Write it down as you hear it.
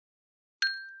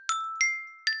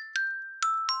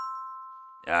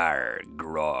Arr,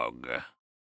 grog.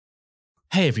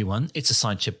 Hey everyone, it's a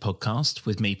Sideshow podcast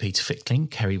with me, Peter Fickling,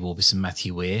 Keri Warbis and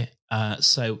Matthew Weir.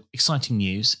 So exciting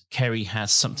news. Keri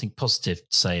has something positive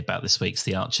to say about this week's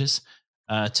The Archers.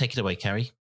 Take it away,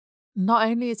 Keri. Not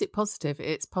only is it positive,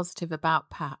 it's positive about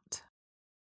Pat.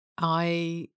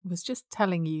 I was just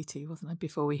telling you two, wasn't I,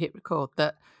 before we hit record,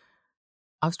 that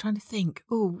I was trying to think,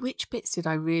 which bits did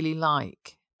I really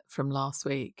like from last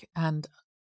week? And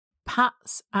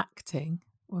Pat's acting,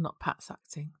 well, not Pat's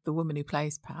acting, the woman who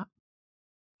plays Pat,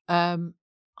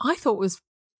 I thought was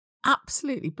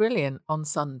absolutely brilliant on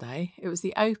Sunday. It was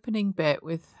the opening bit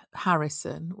with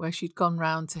Harrison where she'd gone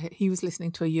round to, he was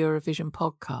listening to a Eurovision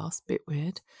podcast, bit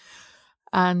weird,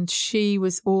 and she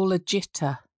was all a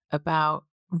jitter about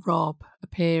Rob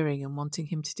appearing and wanting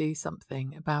him to do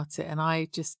something about it. And I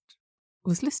just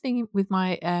was listening with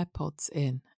my AirPods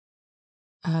in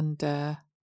and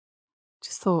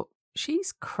just thought,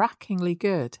 she's crackingly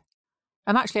good.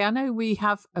 And actually, I know we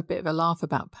have a bit of a laugh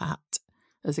about Pat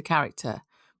as a character,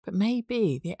 but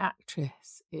maybe the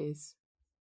actress is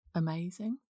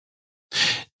amazing.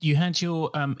 You had your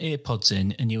earpods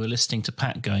in and you were listening to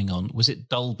Pat going on. Was it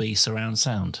Dolby surround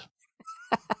sound?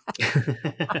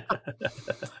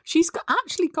 She's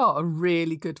actually got a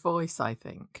really good voice, I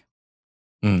think.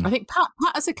 I think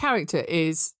Pat as a character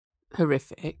is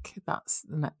horrific. That's,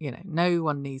 no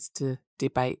one needs to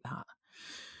debate that.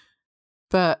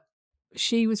 But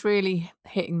she was really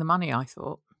hitting the money, I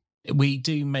thought. We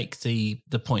do make the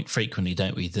point frequently,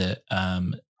 don't we, that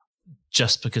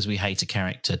just because we hate a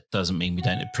character doesn't mean we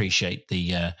don't appreciate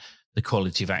the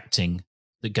quality of acting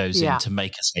that goes in to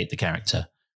make us hate the character.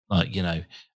 Like,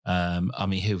 I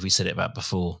mean, who have we said it about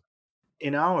before?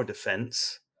 In our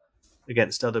defense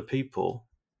against other people,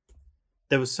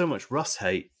 there was so much Russ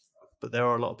hate, but there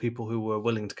are a lot of people who were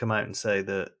willing to come out and say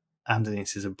that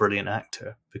Andonis is a brilliant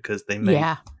actor because they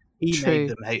made made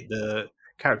them hate the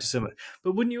character so much.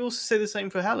 But wouldn't you also say the same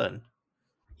for Helen?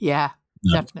 Yeah,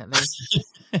 definitely.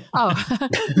 No,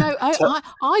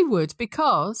 I would,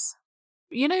 because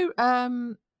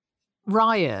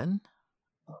Ryan,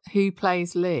 who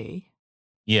plays Lee,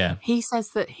 he says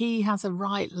that he has a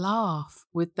right laugh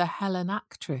with the Helen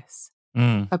actress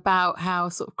about how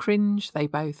sort of cringe they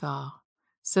both are.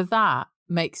 So that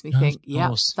makes me think,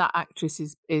 that actress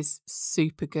is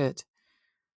super good,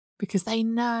 because they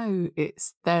know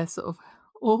they're sort of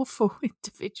awful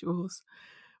individuals.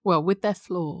 Well, with their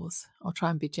flaws, I'll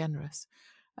try and be generous.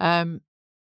 But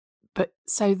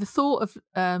so the thought of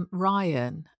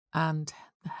Ryan and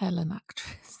the Helen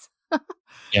actress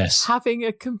having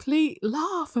a complete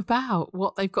laugh about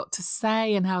what they've got to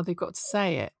say and how they've got to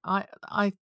say it,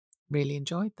 I really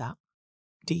enjoyed that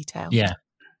detail. Yeah.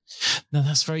 No,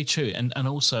 that's very true. And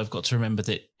also I've got to remember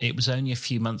that it was only a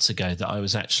few months ago that I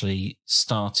was actually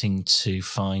starting to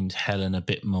find Helen a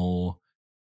bit more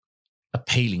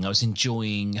appealing. I was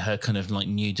enjoying her kind of like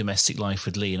new domestic life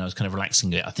with Lee, and I was kind of relaxing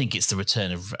a bit. I think it's the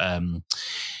return of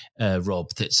Rob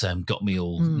that's got me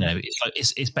all.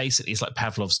 It's basically like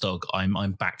Pavlov's dog.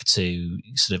 I'm back to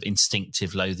sort of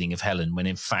instinctive loathing of Helen, when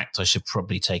in fact I should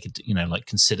probably take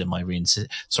consider my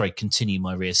continue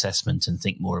my reassessment and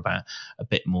think a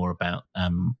bit more about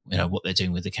what they're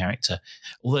doing with the character.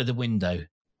 Although The Window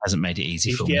hasn't made it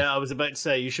easy for me. Yeah, I was about to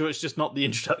say, you sure it's just not the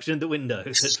introduction of The Window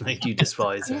that's made you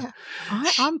despise her? Yeah.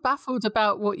 I'm baffled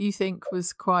about what you think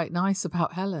was quite nice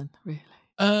about Helen, really.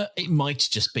 It might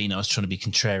just been I was trying to be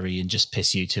contrary and just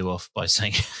piss you two off by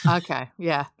saying... Okay,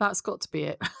 yeah, that's got to be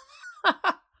it.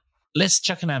 Let's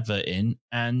chuck an advert in,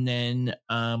 and then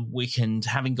we can,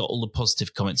 having got all the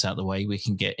positive comments out of the way, we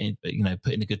can get in,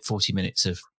 put in a good 40 minutes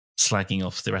of slagging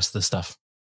off the rest of the stuff.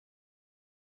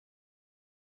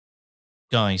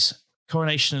 Guys,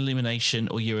 Coronation, Illumination,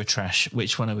 or Eurotrash?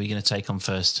 Which one are we going to take on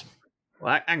first?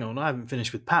 Well, hang on, I haven't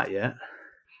finished with Pat yet.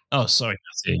 Oh, sorry,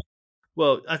 Matthew.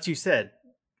 Well, as you said,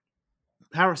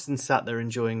 Harrison sat there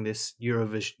enjoying this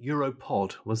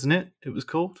Europod, wasn't it? It was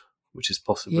called, which is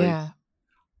possibly. Yeah.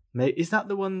 Is that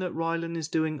the one that Rylan is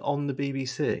doing on the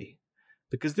BBC?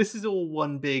 Because this is all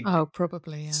one big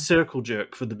circle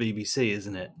jerk for the BBC,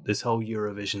 isn't it? This whole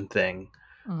Eurovision thing.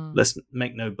 Let's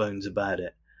make no bones about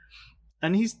it.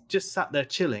 And he's just sat there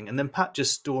chilling, and then Pat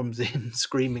just storms in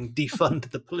screaming, defund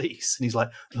the police. And he's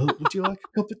like, would you like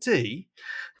a cup of tea?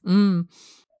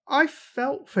 I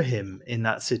felt for him in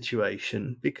that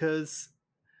situation, because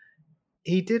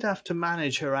he did have to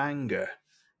manage her anger.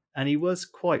 And he was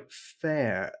quite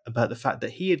fair about the fact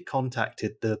that he had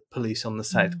contacted the police on the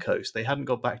South Coast. They hadn't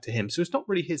got back to him. So it's not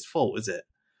really his fault, is it?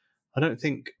 I don't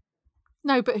think...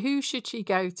 No, but who should she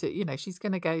go to? She's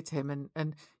going to go to him.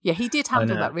 And he did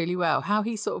handle that really well. How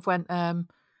he sort of went,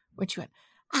 when she went,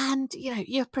 And,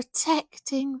 you're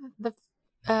protecting the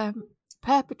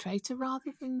perpetrator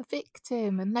rather than the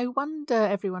victim. And no wonder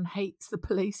everyone hates the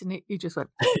police. And he just went,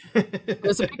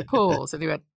 there's a big pause. And he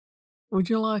went, would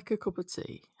you like a cup of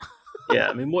tea? Yeah,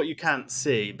 I mean, what you can't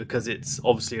see, because it's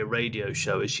obviously a radio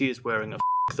show, is she is wearing a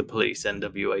F the Police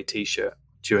NWA t-shirt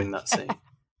during that scene.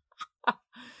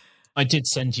 I did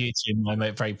send you to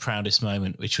my very proudest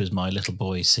moment, which was my little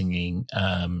boy singing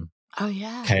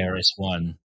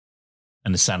KRS-One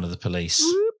and the Sound of the Police.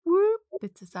 Whoop, whoop.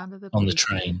 It's the Sound of the Police. On the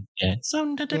train, yeah.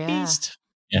 Sound of the Beast.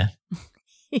 Yeah.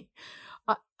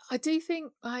 I do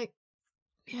think,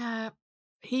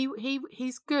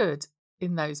 he's good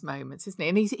in those moments, isn't he?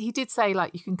 And he did say,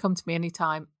 you can come to me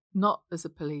anytime, not as a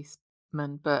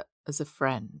policeman, but as a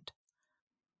friend.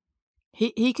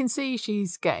 He can see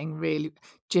she's getting really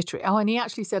jittery. Oh, and he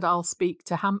actually said, I'll speak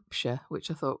to Hampshire,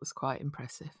 which I thought was quite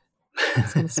impressive.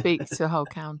 He's going to speak to a whole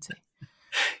county.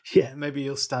 Yeah, maybe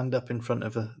he'll stand up in front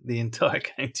of the entire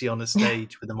county on a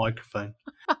stage with a microphone.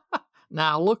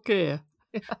 Now, look here.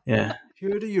 Yeah. You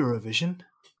heard of Eurovision?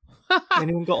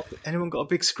 Anyone got a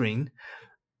big screen?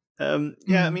 I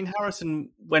mean, Harrison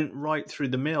went right through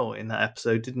the mill in that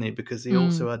episode, didn't he? Because he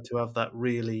also had to have that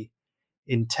really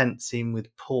intense scene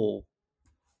with Paul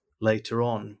later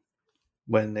on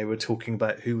when they were talking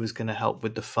about who was going to help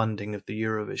with the funding of the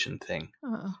Eurovision thing.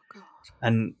 Oh, God.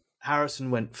 And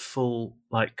Harrison went full,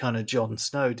 kind of Jon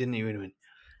Snow, didn't he? He went,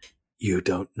 you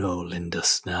don't know Linda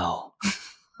Snell.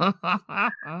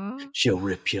 She'll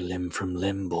rip your limb from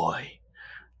limb, boy.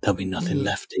 There'll be nothing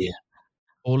left here.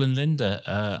 Paul and Linda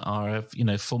are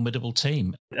a formidable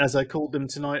team. As I called them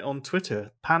tonight on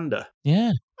Twitter, Panda.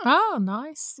 Yeah. Oh,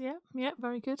 nice. Yeah,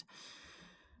 very good.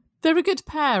 They're a good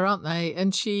pair, aren't they?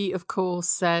 And she, of course,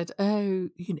 said, "Oh,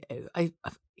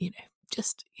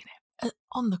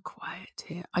 on the quiet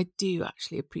here, I do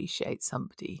actually appreciate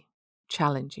somebody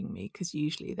challenging me because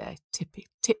usually they're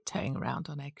tiptoeing around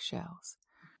on eggshells."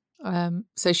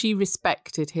 So she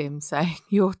respected him, saying,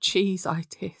 "Your cheese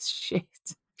idea's shit."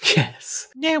 Yes.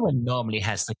 No one normally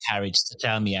has the courage to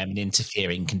tell me I'm an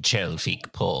interfering control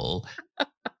freak, Paul.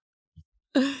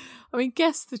 I mean,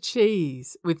 guess the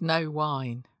cheese with no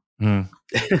wine.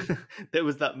 There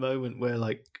was that moment where,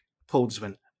 Paul just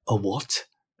went, "A what?"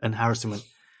 And Harrison went,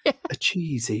 "A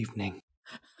cheese evening."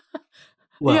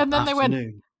 Well, and then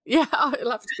afternoon. They went, "Yeah,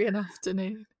 it'll have to be an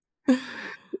afternoon."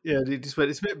 Yeah, he just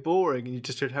went, "It's a bit boring," and you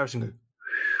just heard Harrison go,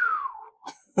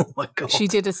 "Oh my God." She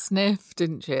did a sniff,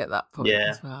 didn't she, at that point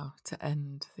as well, to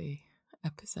end the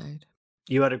episode.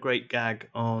 You had a great gag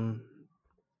on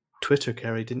Twitter,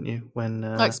 Keri, didn't you? When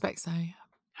I expect so, yeah.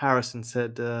 Harrison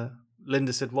said,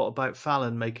 Linda said, "What about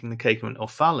Fallon making the cake?" And went, "Oh,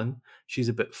 Fallon, she's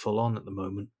a bit full on at the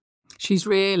moment." She's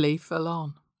really full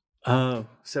on. Oh,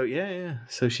 so yeah.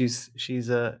 So she's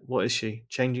what is she?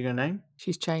 Changing her name?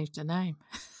 She's changed her name.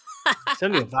 It's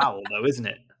only a vowel, though, isn't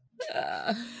it?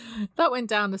 That went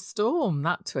down a storm,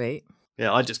 that tweet.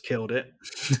 Yeah, I just killed it.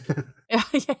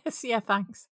 Yes,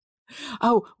 thanks.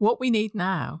 Oh, what we need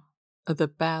now are the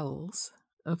bells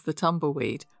of the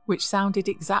tumbleweed, which sounded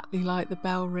exactly like the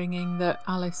bell ringing that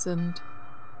Alice and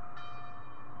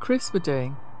Chris were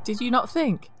doing. Did you not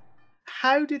think?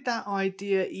 How did that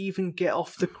idea even get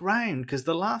off the ground? Because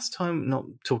the last time, not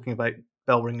talking about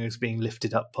bell ringers being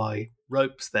lifted up by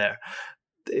ropes there,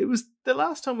 it was the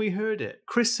last time we heard it.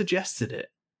 Chris suggested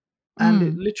it. And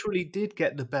it literally did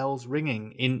get the bells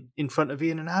ringing in front of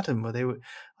Ian and Adam, where they were.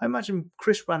 I imagine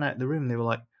Chris ran out of the room. And they were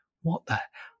like, "What the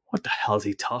hell's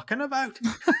he talking about?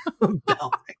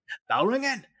 bell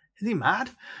ringing? Is he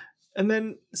mad?" And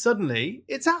then suddenly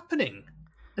it's happening,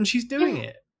 and she's doing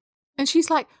it. And she's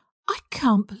like, "I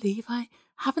can't believe I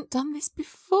haven't done this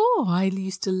before. I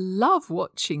used to love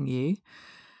watching you.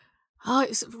 Oh,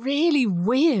 it's really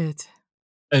weird."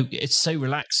 Oh, it's so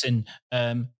relaxing,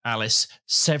 Alice.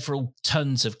 Several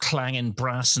tons of clanging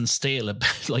brass and steel,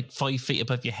 like 5 feet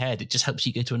above your head. It just helps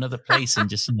you go to another place and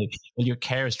just while your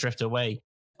cares drift away.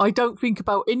 I don't think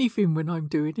about anything when I'm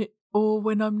doing it or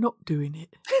when I'm not doing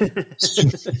it.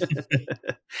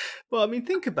 Well, I mean,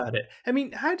 think about it. I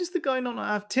mean, how does the guy not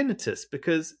have tinnitus?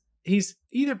 Because he's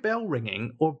either bell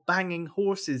ringing or banging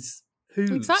horses'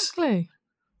 hooves. Exactly.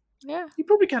 Yeah. He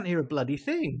probably can't hear a bloody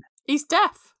thing. He's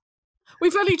deaf.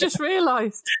 We've only just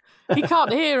realised he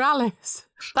can't hear Alice.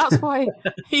 That's why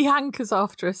he hankers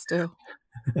after her still.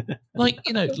 Like,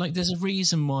 like there's a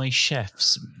reason why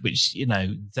chefs, which,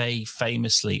 they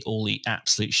famously all eat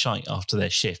absolute shite after their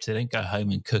shift. They don't go home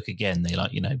and cook again. They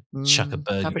chuck a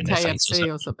burger in their face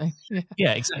or something.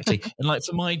 Yeah, exactly. And like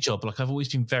for my job, like I've always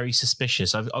been very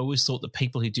suspicious. I always thought that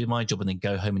people who do my job and then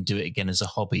go home and do it again as a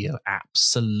hobby are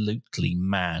absolutely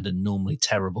mad and normally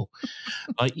terrible.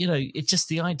 Like, it's just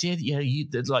the idea that, you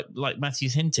like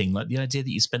Matthew's hinting, like the idea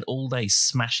that you spend all day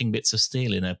smashing bits of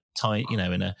steel in a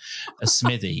in a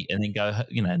smithy and then go,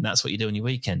 and that's what you do on your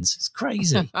weekends. It's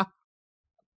crazy.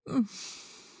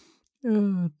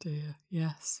 Oh dear.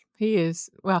 Yes, he is.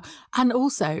 Well, and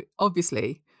also,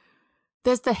 obviously,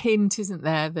 there's the hint, isn't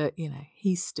there, that,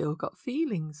 he's still got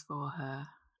feelings for her.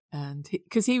 And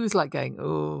because he was like going,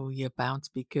 oh, you're bound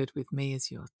to be good with me as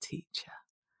your teacher.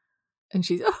 And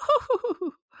she's,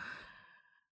 oh,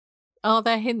 are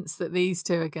there hints that these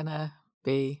two are going to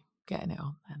be getting it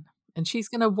on then? And she's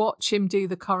going to watch him do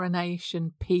the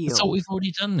coronation peel. I thought we've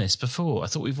already done this before. I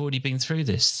thought we've already been through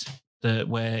this,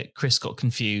 where Chris got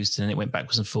confused and it went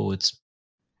backwards and forwards.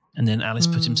 And then Alice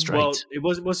put him straight. Well,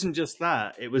 it wasn't just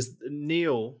that. It was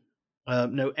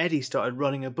Eddie started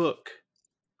running a book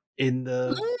in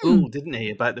the school, didn't he,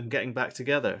 about them getting back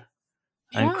together.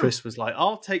 And Yeah. Chris was like,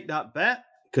 I'll take that bet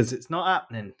because it's not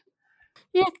happening.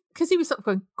 Yeah, because he was sort of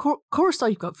going, of course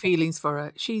I've got feelings for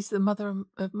her. She's the mother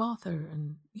of Martha,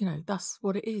 and, that's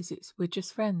what it is. We're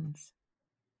just friends.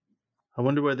 I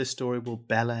wonder where this story will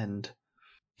bell end.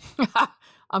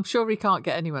 I'm sure he can't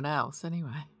get anyone else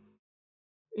anyway.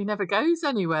 He never goes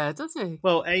anywhere, does he?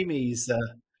 Well, Amy's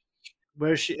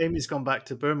Amy's gone back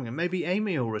to Birmingham. Maybe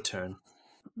Amy will return.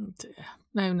 Oh dear.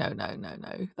 No.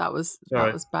 That was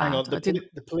Sorry. bad. Hang on,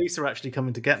 the police are actually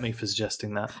coming to get me for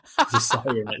suggesting that. There's a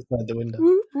siren outside the window.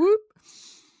 Whoop, whoop.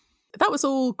 That was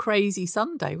all crazy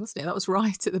Sunday, wasn't it? That was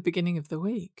right at the beginning of the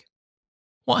week.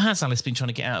 What has Alice been trying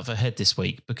to get out of her head this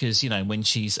week? Because, when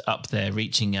she's up there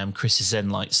reaching Chris's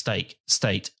Zen-like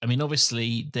state, I mean,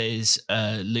 obviously there's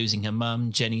losing her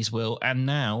mum, Jenny's will, and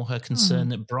now her concern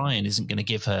that Brian isn't going to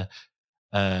give her,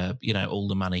 all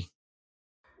the money.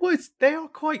 Well, they are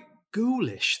quite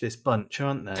ghoulish, this bunch,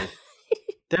 aren't they?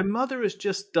 Their mother has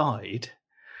just died.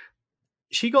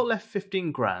 She got left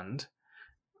 15 grand.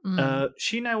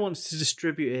 She now wants to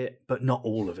distribute it, but not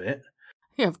all of it.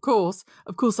 Yeah, of course.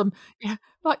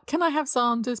 Can I have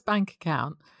Xander's bank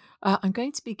account? I'm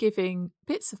going to be giving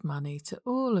bits of money to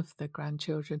all of the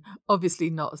grandchildren. Obviously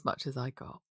not as much as I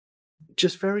got.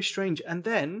 Just very strange. And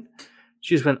then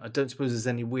she just went, I don't suppose there's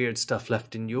any weird stuff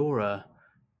left in your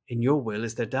will,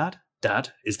 is there, Dad?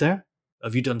 Dad, is there?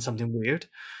 Have you done something weird?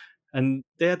 And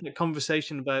they had that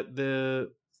conversation about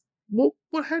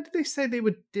how did they say they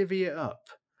would divvy it up?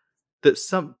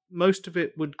 That most of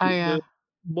it would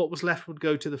what was left would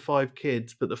go to the 5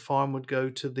 kids, but the farm would go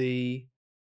to the...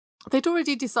 They'd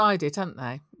already decided, hadn't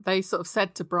they? They sort of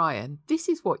said to Brian, this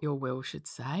is what your will should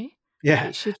say. Yeah.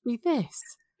 It should be this.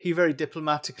 He very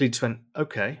diplomatically just went,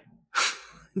 okay.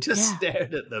 Just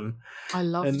stared at them. I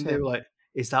loved him. And they were like,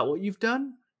 is that what you've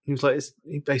done? He was like,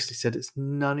 he basically said, it's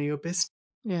none of your business.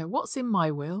 Yeah, what's in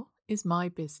my will is my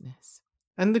business.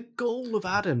 And the goal of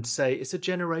Adam to say it's a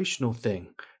generational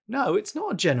thing. No, it's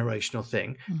not a generational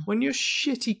thing. When your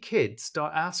shitty kids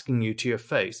start asking you to your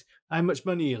face, how much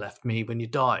money you left me when you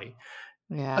die,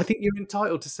 I think you're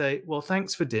entitled to say, well,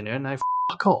 thanks for dinner, now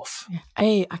fuck off. Yeah.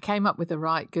 Hey, I came up with a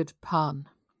right good pun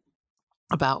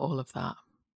about all of that.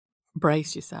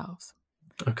 Brace yourselves.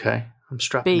 Okay, I'm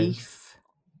strapping in.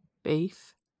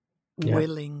 Beef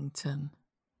Will-ington.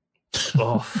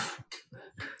 Oh.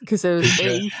 Because there was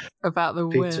beef about the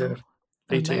will.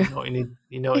 Peter,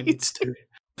 you know what he needs to.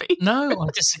 No, I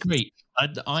disagree.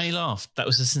 I laughed. That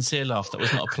was a sincere laugh. That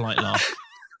was not a polite laugh.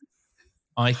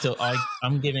 I thought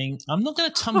I'm not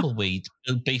going to tumbleweed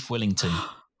Beef Will-ington.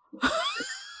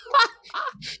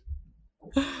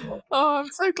 Oh, I'm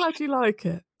so glad you like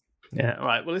it. Yeah, all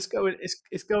right. Well, it's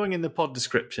going in the pod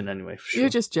description anyway. For sure. You're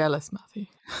just jealous, Matthew.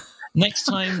 Next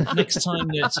time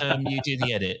that you do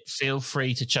the edit, feel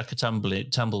free to chuck a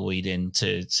tumbleweed in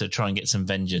to try and get some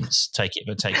vengeance. Take it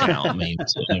out on me.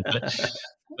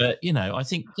 But I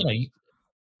think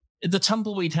the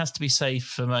tumbleweed has to be saved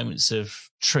for moments of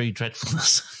true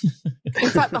dreadfulness. In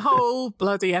fact, the whole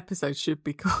bloody episode should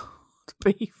be called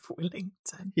Beef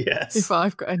Will-ington. Yes. If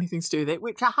I've got anything to do with it,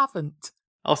 which I haven't.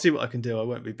 I'll see what I can do. I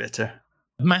won't be bitter.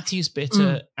 Matthew's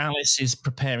bitter. Alice is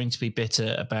preparing to be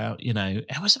bitter about,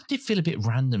 it did feel a bit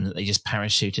random that they just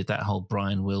parachuted that whole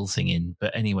Brian Will thing in.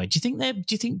 But anyway, do you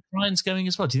think Brian's going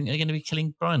as well? Do you think they're going to be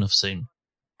killing Brian off soon?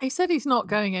 He said he's not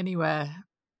going anywhere.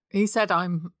 He said,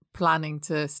 I'm planning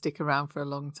to stick around for a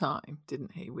long time,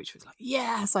 didn't he? Which was like,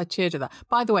 yes, I cheered at that.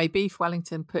 By the way, Beef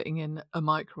Wellington putting in a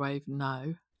microwave,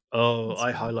 no. Oh,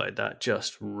 I highlighted that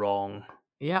just wrong.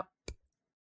 Yep.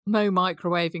 No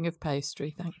microwaving of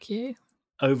pastry, thank you.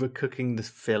 Overcooking the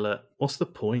fillet. What's the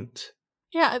point?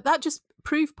 Yeah, that just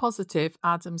proof positive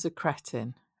Adam's a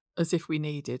cretin, as if we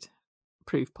needed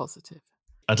proof positive.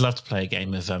 I'd love to play a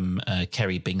game of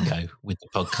Keri Bingo with the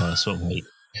podcast one week.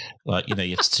 Like, you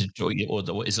have to draw or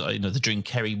what is it, the drink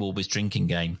Keri Warbur's drinking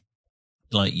game.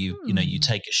 Like you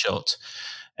take a shot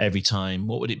every time.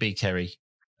 What would it be, Keri?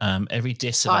 Every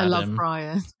diss of Adam. I love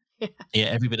Brian. Yeah,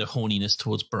 every bit of horniness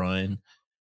towards Brian.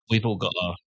 We've all got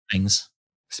our things.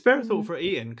 Spare a thought for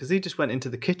Ian, because he just went into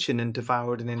the kitchen and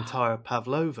devoured an entire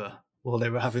pavlova while they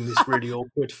were having this really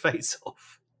awkward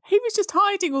face-off. He was just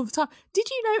hiding all the time. Did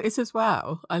you notice as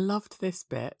well, I loved this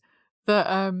bit, that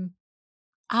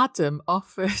Adam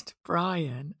offered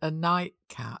Brian a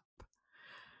nightcap.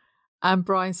 And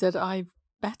Brian said, I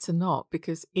better not,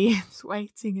 because Ian's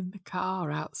waiting in the car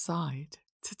outside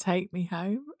to take me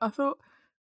home. I thought,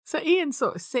 so Ian's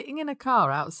sort of sitting in a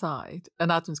car outside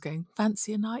and Adam's going,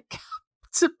 fancy a nightcap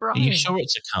to Brian. Are you sure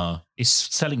it's a car? He's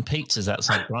selling pizzas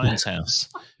outside Brian's house.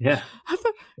 Yeah. I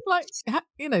thought,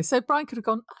 so Brian could have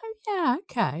gone, oh, yeah,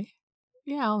 okay.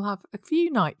 Yeah, I'll have a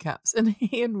few nightcaps. And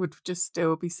Ian would just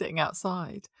still be sitting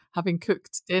outside, having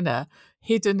cooked dinner,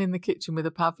 hidden in the kitchen with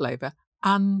a pavlova,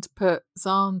 and put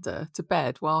Xander to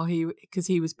bed because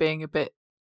he was being a bit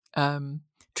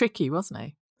tricky, wasn't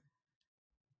he?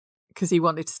 Because he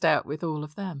wanted to stay up with all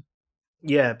of them.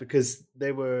 Yeah, because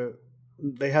they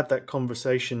had that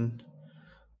conversation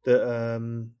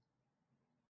that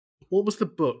what was the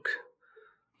book?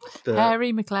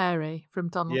 Harry McClary from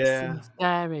Donaldson's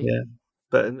Dairy. Yeah.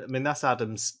 But I mean, that's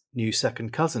Adam's new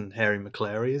second cousin, Harry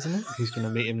McClary, isn't it? He's going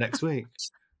to meet him next week.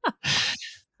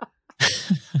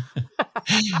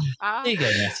 There you go,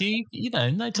 Matthew.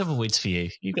 No tumbleweeds for you.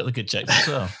 You've got the good jokes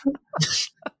as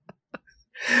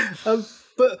well.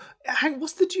 But Hank,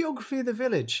 what's the geography of the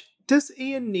village? Does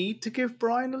Ian need to give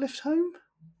Brian a lift home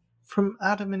from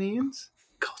Adam and Ian's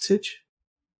cottage?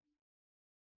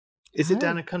 Is it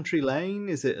down a country lane?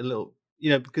 Is it a little...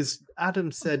 because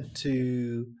Adam said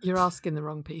to... You're asking the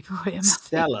wrong people here,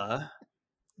 Stella,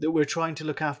 that we're trying to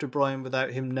look after Brian without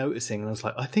him noticing. And I was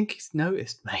like, I think he's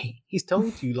noticed, mate. He's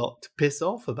told you lot to piss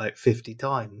off about 50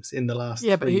 times in the last 3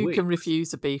 weeks. Yeah, but who can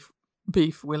refuse a Beef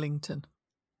Will-ington?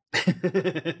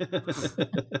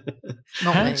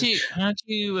 How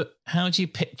do you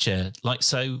picture, like,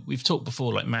 so we've talked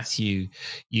before, like Matthew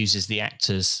uses the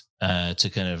actors to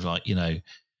kind of like,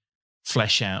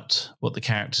 flesh out what the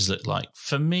characters look like.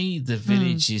 For me, the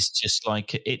village is just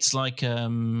like, it's like a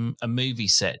movie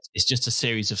set. It's just a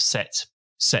series of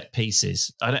set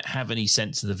pieces. I don't have any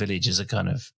sense of the village as a kind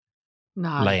of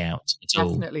layout at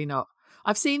all. Definitely not.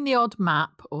 I've seen the odd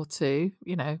map or two,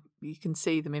 you can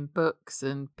see them in books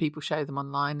and people show them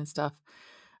online and stuff.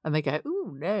 And they go,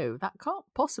 oh, no, that can't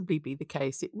possibly be the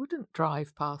case. It wouldn't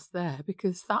drive past there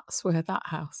because that's where that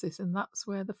house is and that's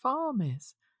where the farm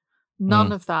is.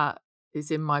 None of that is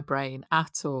in my brain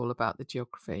at all about the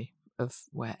geography of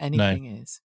where anything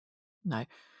is. No.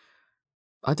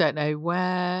 I don't know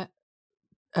where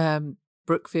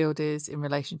Brookfield is in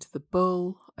relation to the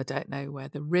bull. I don't know where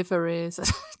the river is. I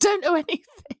don't know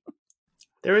anything.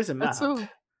 There is a map. That's all.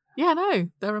 Yeah, no,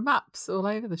 there are maps all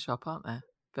over the shop, aren't there?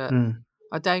 But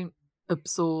I don't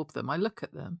absorb them. I look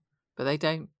at them, but they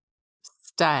don't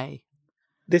stay.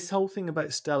 This whole thing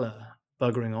about Stella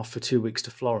buggering off for 2 weeks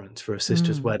to Florence for her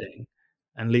sister's wedding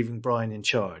and leaving Brian in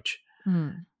charge,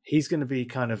 he's going to be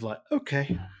kind of like,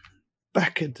 okay,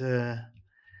 back at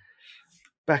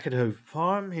Hove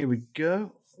Farm, here we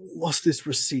go. What's this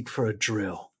receipt for a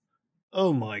drill?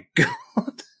 Oh my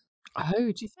God.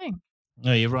 Oh, do you think?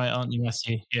 No, you're right, aren't you,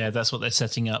 Matthew? Yeah, that's what they're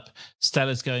setting up.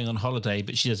 Stella's going on holiday,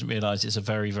 but she doesn't realise it's a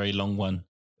very, very long one.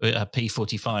 Her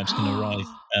P45 is going to arrive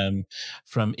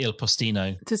from Il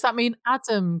Postino. Does that mean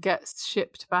Adam gets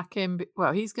shipped back in?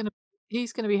 Well, he's going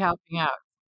to be helping out.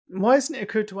 Why hasn't it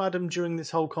occurred to Adam during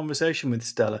this whole conversation with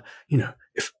Stella,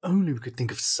 if only we could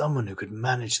think of someone who could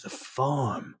manage the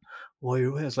farm while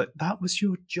you're away? I was like, that was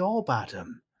your job,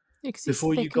 Adam. Yeah, because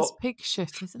before you got pig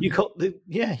shit, isn't it?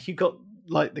 You got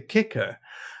like the kicker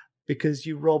because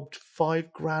you robbed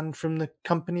 $5,000 from the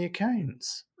company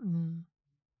accounts.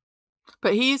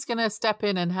 But he's going to step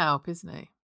in and help, isn't he?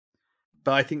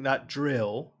 But I think that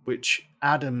drill, which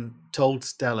Adam told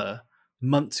Stella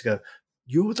months ago,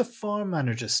 you're the farm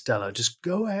manager, Stella. Just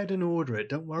go ahead and order it.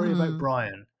 Don't worry about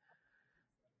Brian.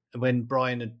 When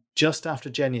Brian had, just after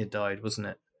Jenny had died, wasn't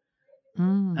it?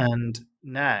 And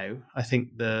now I think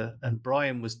and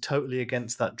Brian was totally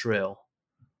against that drill.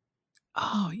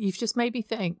 Oh, you've just made me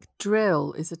think.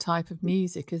 Drill is a type of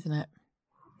music, isn't it?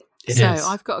 It so is.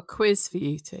 I've got a quiz for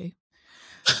you two.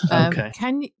 Okay.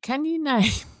 Can you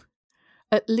name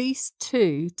at least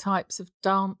 2 types of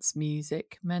dance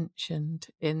music mentioned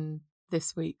in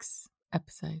this week's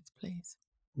episodes, please?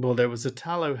 Well, there was a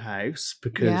Italo house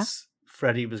because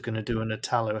Freddie was going to do an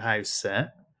Italo house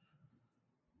set.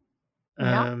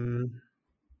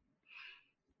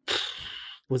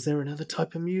 Was there another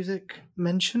type of music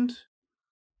mentioned?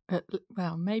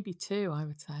 Well, maybe 2, I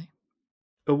would say.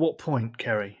 At what point,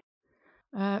 Keri?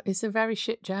 It's a very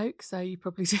shit joke, so you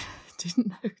probably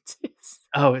didn't notice.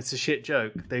 Oh, it's a shit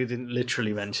joke. They didn't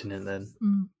literally mention it then.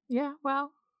 Yeah,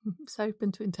 well, it's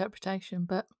open to interpretation,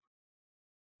 but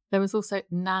there was also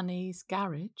Nanny's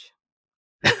Garage.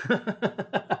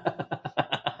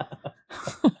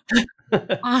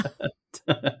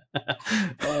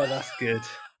 Oh, that's good.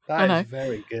 That is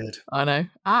very good. I know.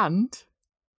 And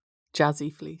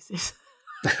Jazzy Fleeces.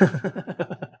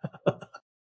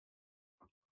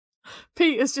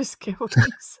 Peter's just killed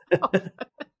himself.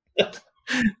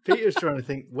 Peter's trying to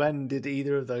think, when did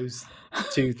either of those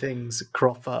 2 things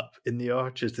crop up in the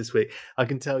Archers this week? I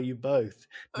can tell you both.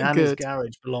 Nanny's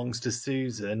Garage belongs to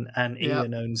Susan, and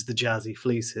Ian owns the Jazzy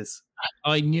Fleeces.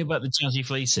 I knew about the Jazzy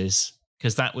Fleeces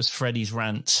because that was Freddie's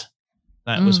rant.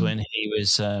 That was when he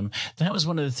was. That was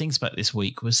one of the things about this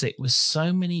week was it was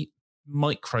so many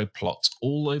micro plots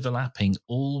all overlapping,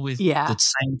 all with the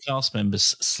same cast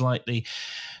members, slightly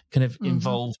kind of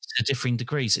involved to differing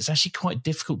degrees. It's actually quite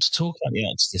difficult to talk about the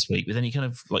Archers this week with any kind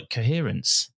of like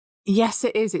coherence. Yes,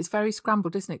 it is. It's very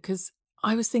scrambled, isn't it? Because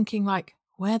I was thinking, like,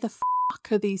 where the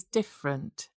fuck are these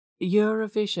different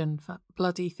Eurovision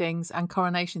bloody things and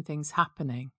coronation things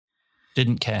happening?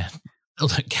 Didn't care. Still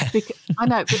don't care. I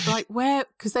know, but like where?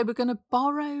 Because they were going to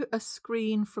borrow a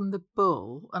screen from the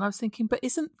Bull, and I was thinking, but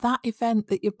isn't that event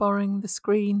that you're borrowing the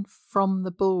screen from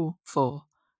the Bull for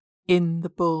in the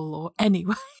Bull or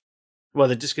anyway? Well,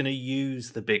 they're just going to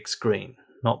use the big screen,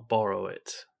 not borrow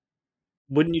it.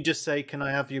 Wouldn't you just say, "Can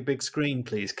I have your big screen,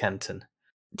 please, Kenton"?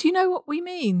 Do you know what we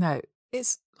mean, though?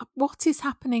 It's what is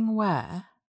happening where?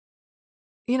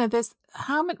 You know, there's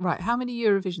how many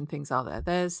Eurovision things are there?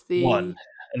 There's the one,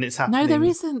 and it's happening. No, there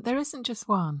isn't. There isn't just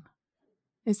one.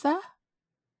 Is there?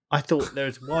 I thought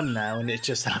there's one now, and it's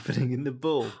just happening in the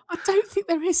Bull. I don't think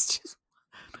there is just.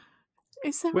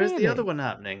 Is there? Where's really? the other one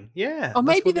happening? Yeah. Or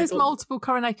maybe there's multiple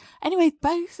coronations. Anyway,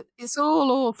 both. It's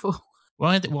all awful.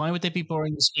 Why would they be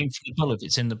borrowing the screen from the Bull if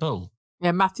it's in the Bull?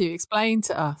 Yeah, Matthew, explain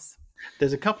to us.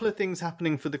 There's a couple of things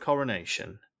happening for the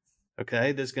coronation.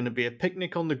 Okay, there's going to be a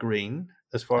picnic on the green,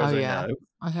 as far as I know.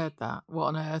 I heard that. What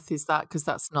on earth is that? Because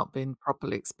that's not been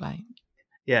properly explained.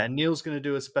 Yeah, Neil's going to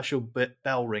do a special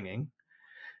bell ringing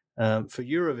for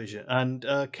Eurovision. And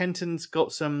Kenton's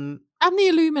got some... And the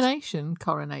illumination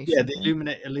coronation. Yeah,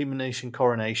 the illumination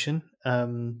coronation.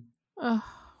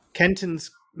 Kenton's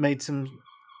made some...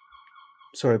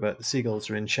 Sorry about the seagulls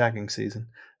are in shagging season.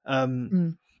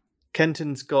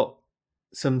 Kenton's got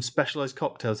some specialised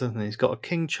cocktails, hasn't he? He's got a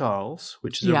King Charles,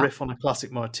 which is a riff on a classic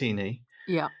martini.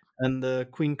 Yeah. And the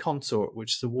Queen Consort,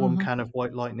 which is a warm can of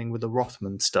White Lightning with a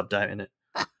Rothman stubbed out in it.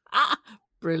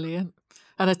 Brilliant.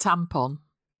 And a tampon.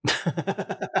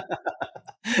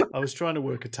 I was trying to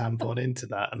work a tampon into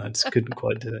that and I just couldn't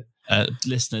quite do it.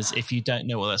 Listeners, if you don't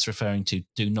know what that's referring to,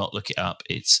 do not look it up.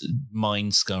 It's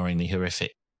mind-scarringly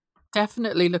horrific.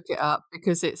 Definitely look it up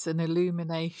because it's an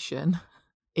illumination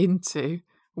into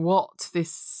what this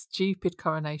stupid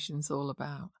coronation's all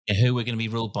about. Yeah, who we're going to be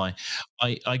ruled by.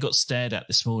 I got stared at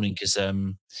this morning because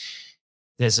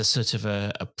there's a sort of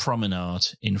a promenade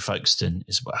in Folkestone,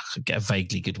 is a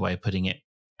vaguely good way of putting it.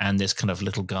 And there's kind of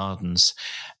little gardens.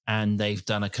 And they've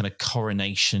done a kind of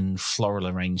coronation floral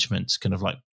arrangement, kind of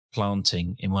like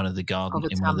planting in one of the gardens,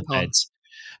 in one of the beds.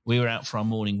 We were out for our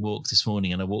morning walk this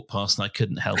morning and I walked past and I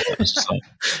couldn't help it. I was just like,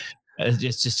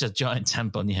 it's just a giant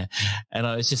tampon, yeah. And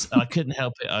I couldn't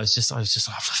help it. I was just like, for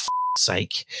f***'s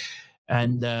sake.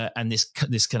 And this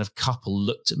kind of couple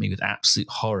looked at me with absolute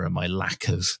horror, my lack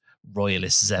of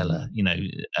royalist zealor,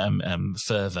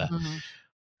 fervour. Mm-hmm.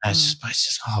 I was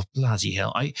just, oh, bloody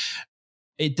hell.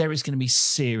 There is going to be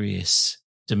serious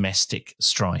domestic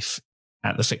strife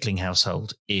at the Fickling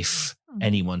household if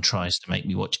anyone tries to make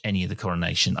me watch any of the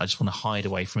coronation. I just want to hide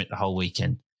away from it the whole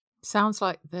weekend. Sounds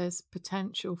like there's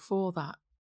potential for that.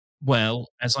 Well,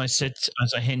 as I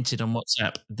hinted on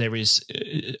WhatsApp, there is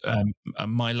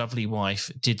my lovely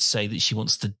wife did say that she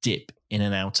wants to dip in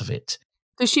and out of it.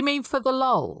 Does she mean for the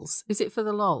lols? Is it for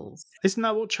the lols? Isn't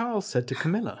that what Charles said to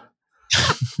Camilla?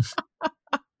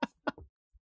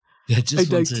 Yeah, I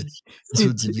just want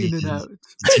to be in and out.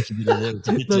 A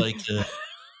bit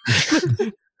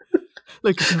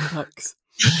like a thumbtacks.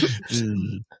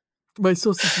 My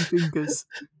sausage fingers.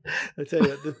 I tell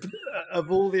you, of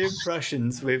all the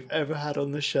impressions we've ever had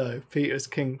on the show, Peter's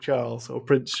King Charles or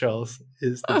Prince Charles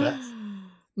is the best.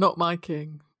 Not my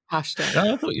king. Hashtag.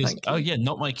 I thought you yeah,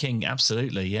 not my king.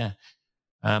 Absolutely, yeah.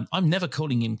 I'm never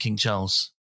calling him King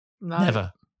Charles. No.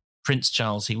 Never. Prince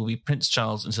Charles. He will be Prince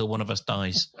Charles until one of us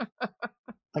dies.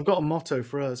 I've got a motto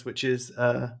for us, which is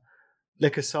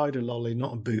lick a cider lolly,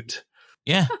 not a boot.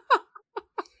 Yeah.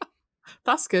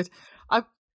 That's good.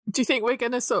 Do you think we're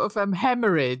going to sort of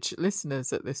hemorrhage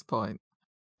listeners at this point?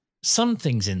 Some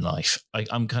things in life,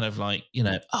 I'm kind of like,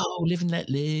 live and let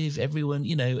live. Everyone,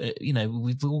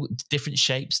 we've all different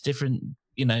shapes, different,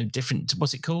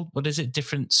 what's it called? What is it?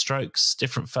 Different strokes,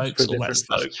 different folks, all that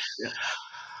stuff. Yeah.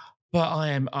 But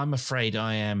I'm afraid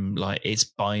I am like, it's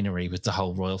binary with the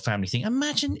whole royal family thing.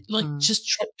 Imagine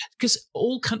because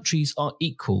all countries are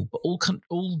equal, but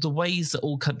all the ways that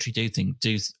all countries do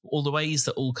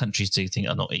things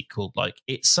are not equal. Like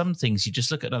it's some things you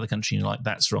just look at another country and you're like,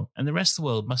 that's wrong. And the rest of the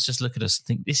world must just look at us and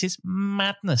think this is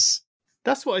madness.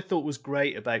 That's what I thought was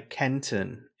great about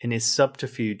Kenton in his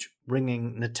subterfuge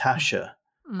ringing Natasha,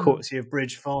 courtesy of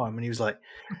Bridge Farm. And he was like,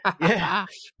 yeah,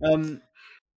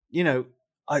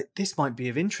 this might be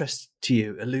of interest to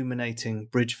you, illuminating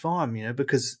Bridge Farm,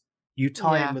 because you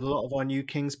tie in with a lot of our new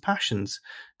king's passions.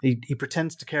 He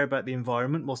pretends to care about the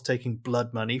environment whilst taking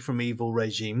blood money from evil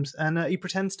regimes, and he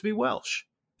pretends to be Welsh.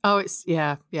 Oh, it's,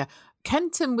 yeah.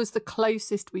 Kenton was the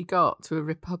closest we got to a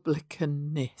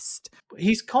Republicanist.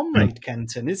 He's Comrade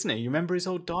Kenton, isn't he? You remember his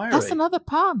old diary? That's another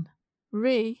pun.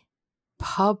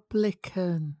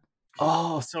 Republican.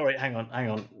 Oh, sorry. Hang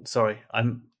on. Sorry.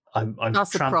 I'm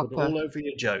trampled all over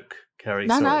your joke, Keri.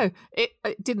 No, it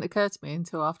didn't occur to me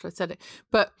until after I said it.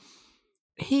 But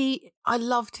I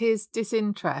loved his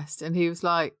disinterest, and he was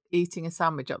like eating a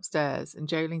sandwich upstairs, and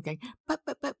Jolene going, but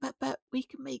we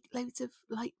can make loads of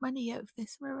like money out of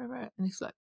this, and he's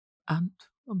like, and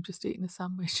I'm just eating a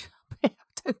sandwich. I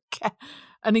don't care.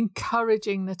 And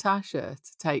encouraging Natasha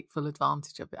to take full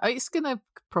advantage of it. It's going to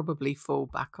probably fall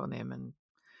back on him and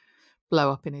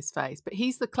blow up in his face, but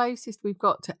he's the closest we've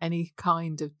got to any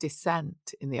kind of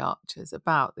dissent in the Archers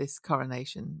about this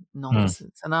coronation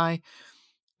nonsense. And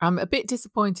I'm a bit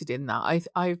disappointed in that.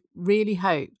 I really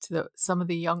hoped that some of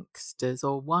the youngsters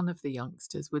or one of the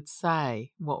youngsters would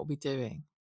say, what are we doing?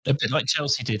 A bit like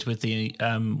Chelsea did with the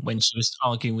when she was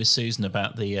arguing with Susan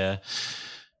about the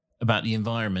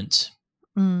environment.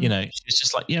 She's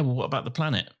just like, yeah, well, what about the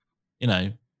planet?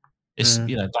 It's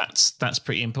that's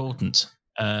pretty important.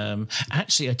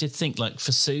 Actually, I did think, like,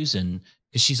 for Susan,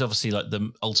 because she's obviously like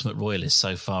the ultimate royalist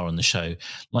so far on the show,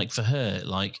 like for her,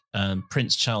 like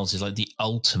Prince Charles is like the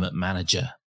ultimate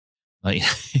manager. Like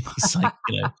it's like,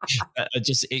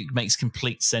 it makes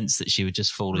complete sense that she would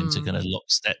just fall into kind of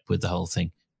lockstep with the whole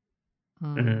thing.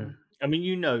 I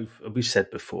mean, we've said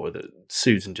before that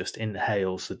Susan just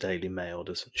inhales the Daily Mail,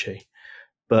 doesn't she?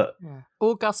 But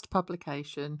august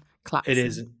publication, Claxon. It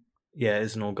is. Yeah,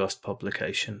 it's an august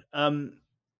publication.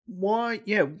 Why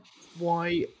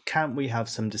can't we have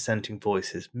some dissenting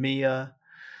voices? Mia,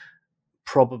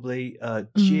 probably.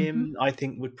 Jim, I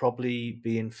think, would probably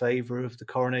be in favour of the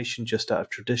coronation just out of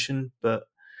tradition, but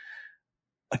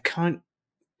I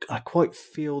quite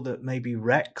feel that maybe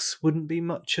Rex wouldn't be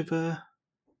much of a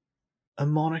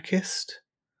monarchist.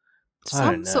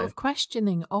 Some sort of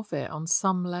questioning of it on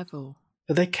some level.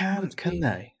 But they can't, can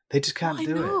they? They just can't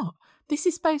do it. This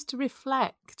is supposed to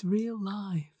reflect real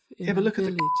life. Yeah, but look at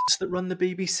the that run the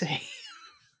BBC.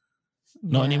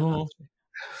 Not anymore.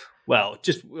 Well,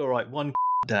 just all right, one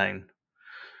down.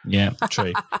 Yeah,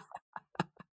 true.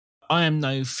 I am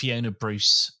no Fiona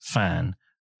Bruce fan,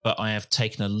 but I have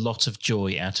taken a lot of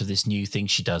joy out of this new thing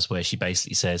she does, where she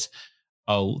basically says,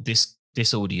 "Oh, this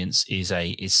audience is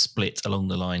split along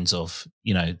the lines of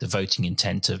the voting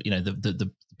intent of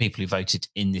the people who voted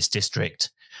in this district.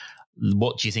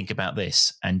 What do you think about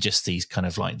this?" And just these kind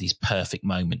of like these perfect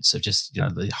moments of just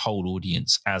the whole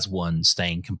audience as one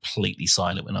staying completely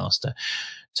silent when asked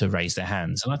to raise their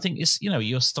hands. And I think it's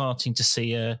you're starting to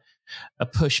see a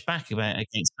push back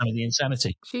against some of the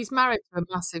insanity. She's married to a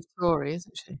massive Tory,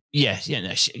 isn't she?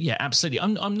 Yeah, absolutely.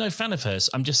 I'm no fan of hers.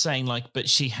 I'm just saying, but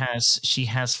she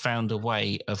has found a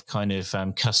way of kind of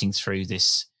cutting through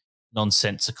this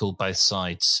nonsensical both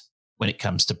sides when it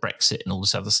comes to Brexit and all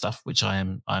this other stuff, which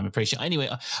I'm appreciating. Anyway,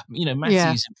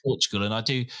 Matthew's in Portugal, and I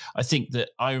think that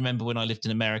I remember when I lived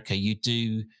in America, you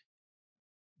do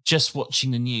just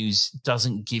watching the news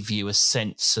doesn't give you a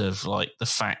sense of like the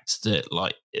fact that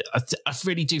like I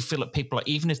really do feel like people, like,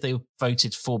 even if they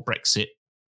voted for Brexit,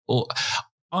 or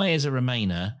I as a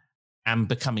Remainer am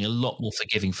becoming a lot more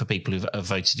forgiving for people who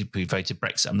voted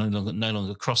Brexit. I'm no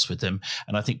longer cross with them,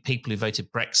 and I think people who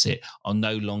voted Brexit are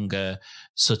no longer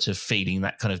sort of feeling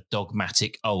that kind of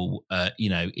dogmatic.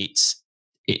 It's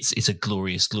a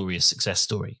glorious success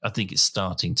story. I think it's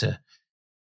starting to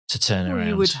turn around.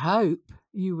 You would hope.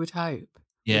 You would hope.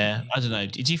 Yeah, I don't know.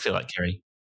 Did you feel like, Keri?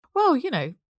 Well,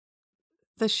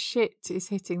 the shit is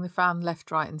hitting the fan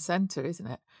left, right, and centre, isn't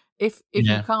it? If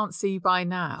you can't see by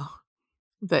now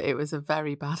that it was a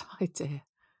very bad idea,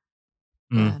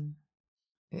 then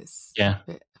it's a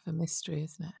bit of a mystery,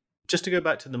 isn't it? Just to go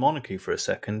back to the monarchy for a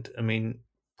second, I mean,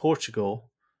 Portugal,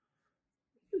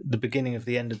 the beginning of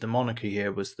the end of the monarchy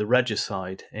here was the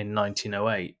regicide in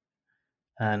 1908.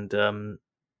 And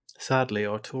sadly,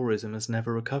 our tourism has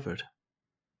never recovered.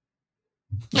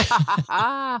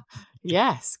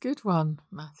 Yes, good one,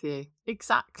 Matthew.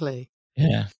 Exactly.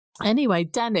 Yeah. Anyway,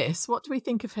 Dennis, what do we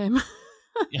think of him?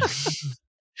 It's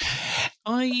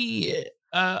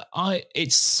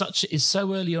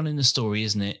so early on in the story,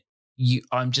 isn't it?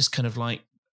 I'm just kind of like,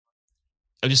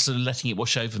 I'm just sort of letting it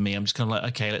wash over me. I'm just kind of like,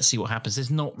 okay, let's see what happens. There's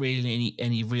not really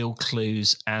any real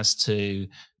clues as to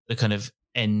the kind of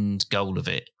end goal of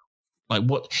it. Like,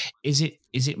 what is it?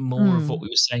 Is it more of what we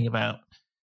were saying about?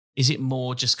 Is it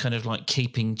more just kind of like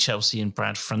keeping Chelsea and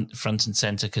Brad front and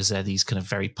center because they're these kind of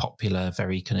very popular,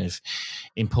 very kind of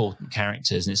important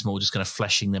characters, and it's more just kind of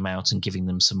fleshing them out and giving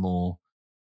them some more,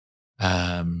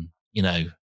 backstory,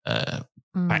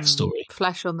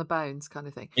 flesh on the bones, kind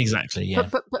of thing. Exactly, yeah.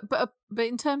 But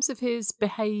in terms of his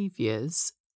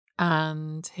behaviours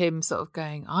and him sort of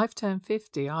going, I've turned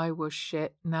 50, I was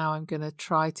shit, now I'm going to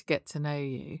try to get to know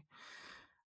you.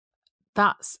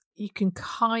 You can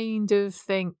kind of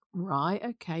think, right,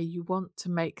 okay, you want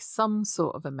to make some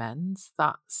sort of amends.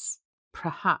 That's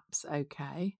perhaps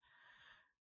okay,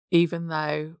 even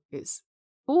though it's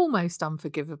almost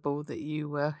unforgivable that you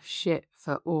were shit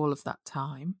for all of that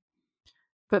time.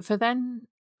 But for then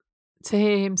to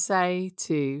hear him say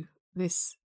to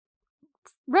this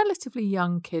relatively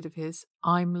young kid of his,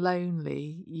 I'm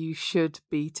lonely, you should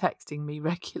be texting me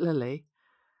regularly.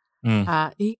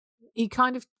 He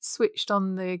kind of switched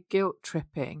on the guilt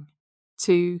tripping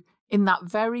to, in that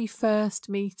very first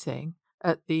meeting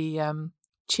at the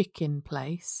chicken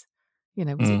place,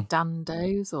 was it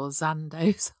Dando's or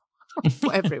Zando's?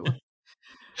 Whatever it was,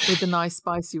 with the nice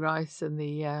spicy rice and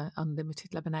the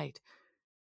unlimited lemonade.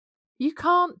 You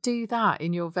can't do that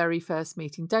in your very first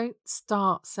meeting. Don't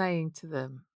start saying to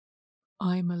them,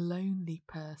 I'm a lonely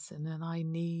person and I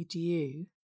need you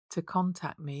to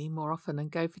contact me more often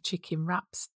and go for chicken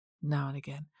wraps now and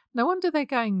again. No wonder they're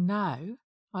going, no,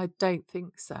 I don't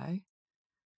think so.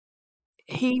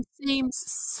 He seems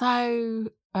so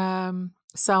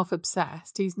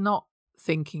self-obsessed. He's not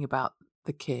thinking about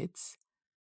the kids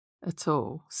at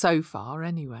all, so far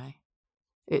anyway.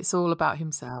 It's all about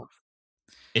himself.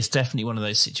 It's definitely one of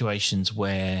those situations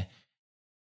where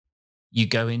you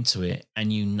go into it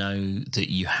and you know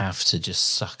that you have to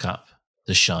just suck up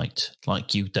the shite.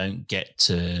 Like, you don't get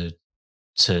to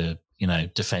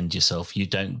defend yourself. You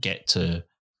don't get to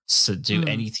do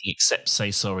anything except say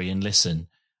sorry and listen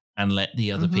and let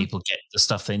the other people get the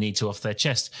stuff they need to off their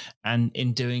chest. And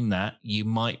in doing that, you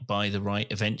might buy the right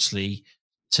eventually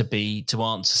to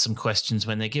answer some questions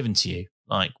when they're given to you.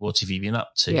 Like, what have you been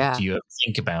up to? Yeah. Do you ever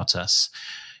think about us?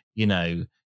 Why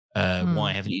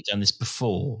haven't you done this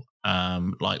before?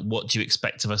 Like, what do you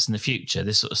expect of us in the future?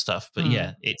 This sort of stuff. But he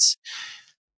has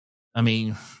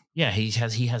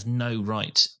no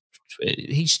right.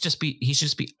 He should just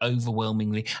be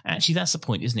overwhelmingly. Actually, that's the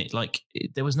point, isn't it? Like,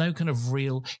 there was no kind of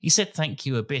real. He said thank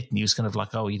you a bit, and he was kind of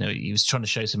like, he was trying to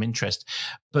show some interest,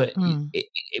 but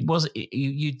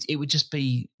it would just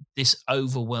be this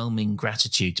overwhelming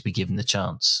gratitude to be given the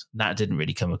chance. That didn't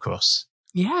really come across.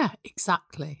 Yeah,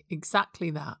 exactly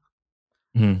that.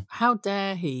 How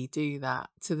dare he do that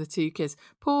to the two kids?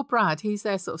 Poor Brad, he's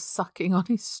there sort of sucking on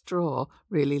his straw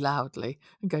really loudly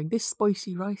and going, this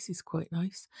spicy rice is quite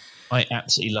nice. I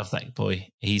absolutely love that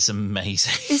boy. He's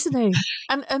amazing. Isn't he?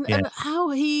 And how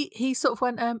he sort of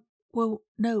went, well,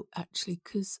 no, actually,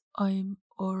 because I'm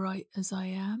all right as I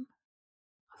am.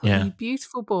 I thought, you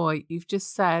beautiful boy, you've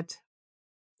just said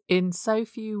in so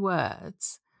few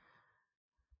words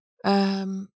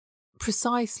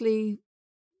precisely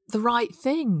the right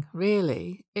thing,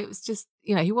 really. It was just,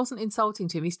 he wasn't insulting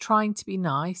to him. He's trying to be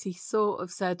nice. He sort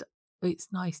of said, it's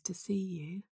nice to see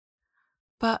you.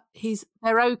 But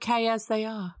they're okay as they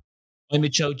are. I'm a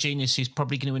child genius who's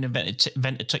probably going to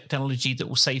invent a technology that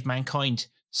will save mankind.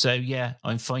 So, yeah,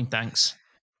 I'm fine, thanks.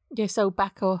 Yeah, so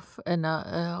back off and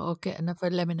I'll get another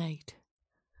lemonade.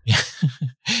 Yeah,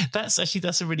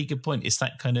 that's a really good point. It's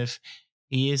that kind of,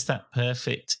 he is that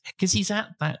perfect, because he's at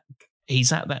that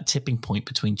tipping point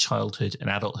between childhood and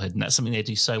adulthood, and that's something they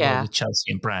do so well with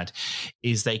Chelsea and Brad,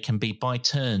 is they can be by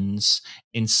turns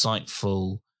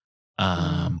insightful,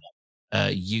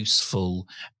 useful,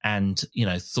 and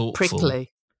thoughtful,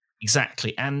 prickly.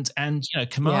 Exactly, and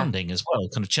commanding as well.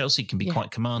 Kind of Chelsea can be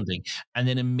quite commanding, and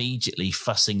then immediately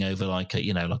fussing over like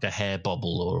a hair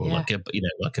bobble or like a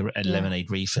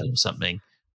lemonade refill or something.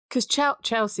 Because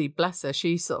Chelsea, bless her,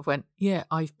 she sort of went, "Yeah,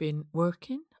 I've been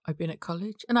working. I've been at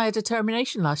college, and I had a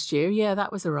termination last year. Yeah,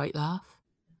 that was a right laugh."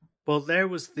 Well, there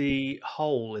was the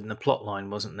hole in the plot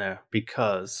line, wasn't there?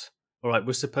 Because, all right,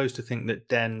 we're supposed to think that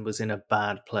Den was in a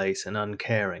bad place and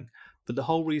uncaring. But the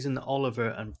whole reason that Oliver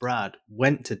and Brad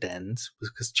went to Den's was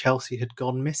because Chelsea had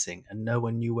gone missing and no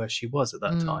one knew where she was at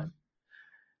that time.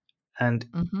 And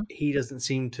he doesn't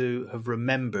seem to have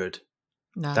remembered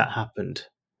that happened.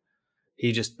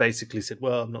 He just basically said,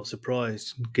 well, I'm not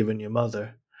surprised, given your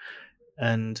mother.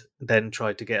 And then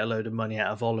tried to get a load of money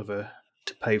out of Oliver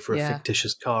to pay for a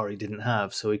fictitious car he didn't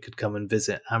have so he could come and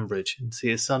visit Ambridge and see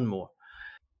his son more.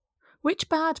 Which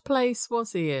bad place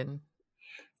was he in?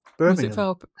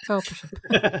 Birmingham. Was it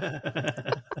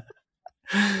Felpershire?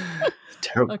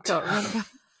 Terrible. I can't remember.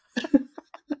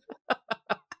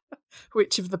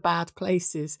 Which of the bad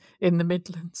places in the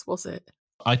Midlands was it?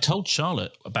 I told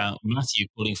Charlotte about Matthew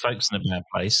calling Folkestone a bad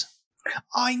place.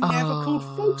 I never called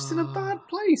Folkestone a bad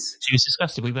place. She was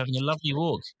disgusted. We were having a lovely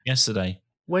walk yesterday.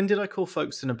 When did I call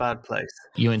Folkestone a bad place?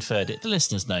 You inferred it. The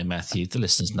listeners know, Matthew. The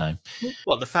listeners know.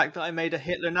 What, the fact that I made a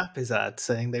Hitler nappies ad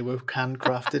saying they were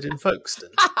handcrafted in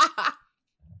Folkestone?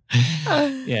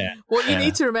 Yeah. What you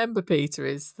need to remember, Peter,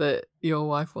 is that your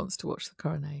wife wants to watch the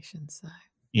coronation. So.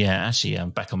 Yeah, actually, I'm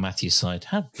back on Matthew's side.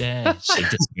 How dare she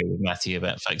disagree with Matthew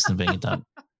about Folkestone being a dump?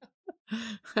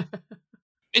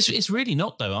 It's really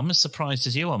not, though. I'm as surprised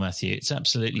as you are, Matthew. It's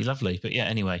absolutely lovely. But yeah,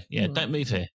 anyway, don't move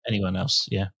here. Anyone else?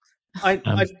 Yeah. I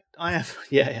have,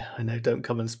 I know. Don't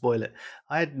come and spoil it.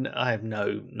 I have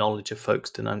no knowledge of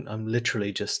Folkestone. I'm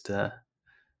literally just,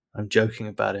 I'm joking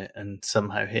about it and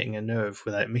somehow hitting a nerve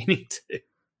without meaning to.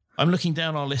 I'm looking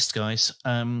down our list, guys.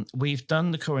 We've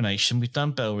done the coronation, we've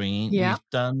done bell ringing, we've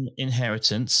done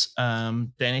inheritance.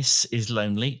 Dennis is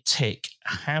lonely. Tick.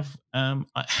 Have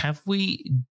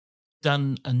we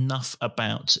done enough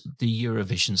about the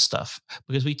Eurovision stuff?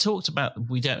 Because we talked about,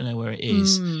 we don't know where it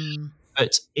is,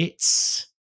 but it's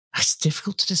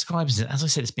difficult to describe, isn't it? As I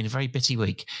said, it's been a very bitty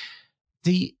week.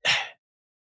 Okay,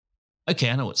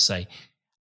 I know what to say.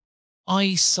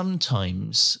 I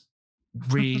sometimes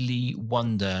really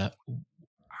wonder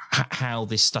how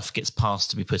this stuff gets passed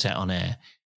to be put out on air.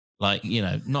 Like,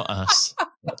 not us,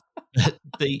 but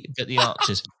the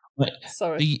Archers.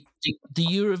 Sorry. The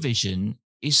Eurovision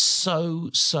is so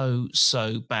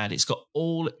bad. It's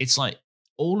like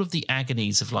all of the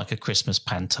agonies of like a Christmas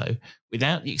panto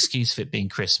without the excuse of it being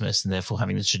Christmas and therefore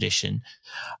having the tradition.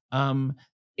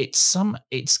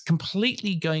 It's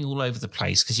completely going all over the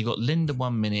place because you've got Linda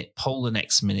 1 minute, Paul the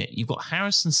next minute. You've got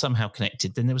Harrison somehow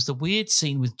connected. Then there was the weird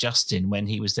scene with Justin when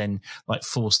he was then like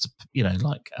forced to,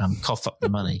 cough up the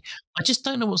money. I just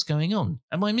don't know what's going on.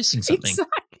 Am I missing something?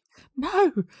 Exactly.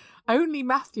 No, only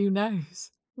Matthew knows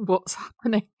what's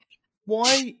happening.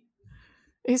 Why?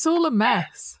 It's all a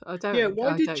mess. I don't. Yeah.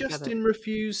 Why did Justin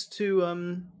refuse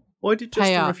to? Why did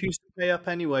Justin refuse to pay up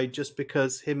anyway? Just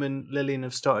because him and Lillian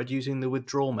have started using the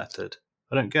withdrawal method?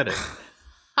 I don't get it.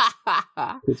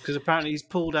 It's because apparently he's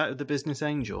pulled out of the Business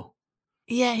Angel.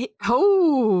 Yeah.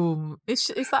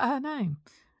 Is that her name?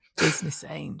 Business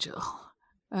Angel.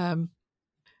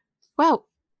 Well,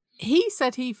 he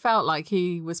said he felt like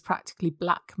he was practically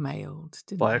blackmailed,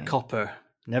 didn't by he? A copper.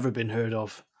 Never been heard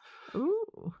of.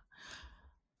 Ooh.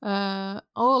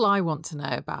 All I want to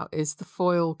know about is the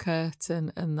foil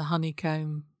curtain and the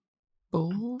honeycomb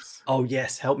balls. Oh,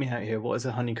 yes. Help me out here. What is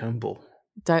a honeycomb ball?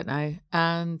 Don't know.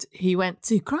 And he went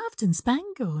to Craft and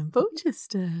Spangle in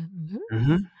Porchester.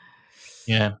 Mm-hmm.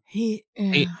 Yeah.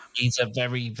 He's a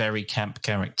very, very camp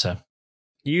character.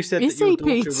 You said that your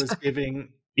daughter was giving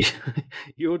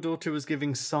your daughter was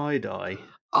giving side eye.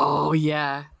 Oh,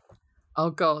 yeah. Oh,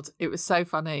 God. It was so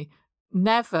funny.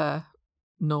 Never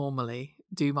normally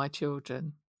do my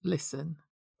children listen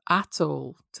at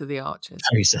all to the Archers.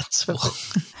 Very sensible.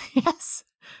 Yes.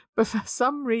 But for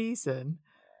some reason,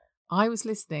 I was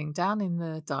listening down in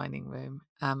the dining room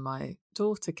and my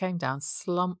daughter came down,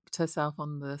 slumped herself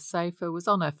on the sofa, was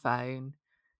on her phone,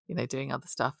 doing other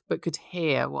stuff, but could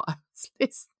hear what I was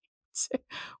listening to,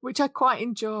 which I quite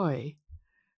enjoy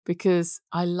because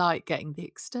I like getting the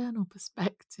external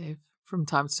perspective from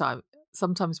time to time.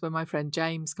 Sometimes when my friend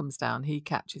James comes down, he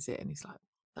catches it and he's like,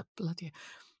 the bloody...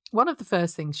 One of the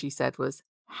first things she said was,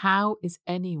 how is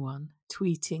anyone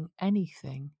tweeting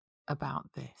anything about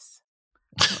this?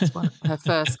 That was her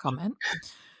first comment.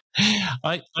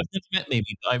 I've never met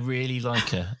Mimi, but I really like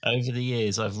her. Over the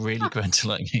years, I've really grown to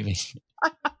like Mimi.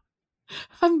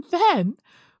 And then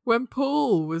when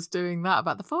Paul was doing that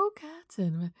about the full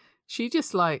curtain, she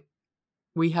just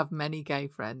we have many gay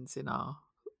friends in our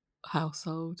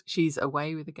household. She's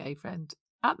away with a gay friend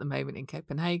at the moment in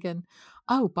Copenhagen.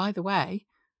 Oh, by the way,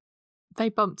 they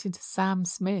bumped into Sam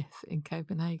Smith in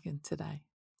Copenhagen today.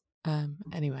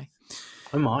 Anyway.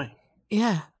 Oh my.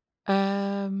 Yeah.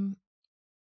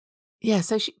 Yeah,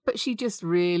 so she just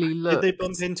really looked. Did they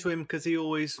bump into him because he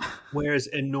always wears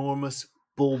enormous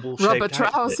bauble-shaped rubber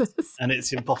trousers, and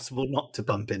it's impossible not to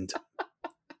bump into him?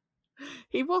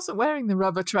 He wasn't wearing the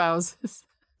rubber trousers,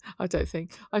 I don't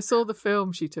think. I saw the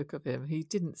film she took of him. He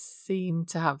didn't seem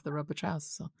to have the rubber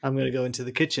trousers on. I'm going to go into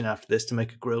the kitchen after this to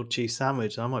make a grilled cheese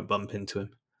sandwich. I might bump into him.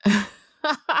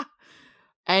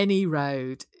 Any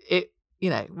road.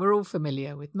 We're all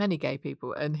familiar with many gay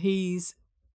people, and he's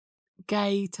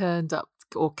gay turned up,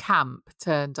 or camp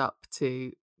turned up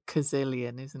to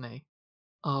Kazillion, isn't he?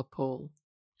 Our Paul.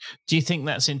 Do you think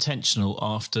that's intentional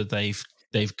after they've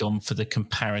gone for the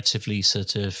comparatively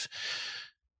sort of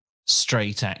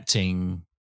straight acting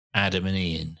Adam and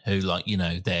Ian, who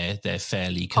they're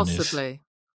fairly kind possibly.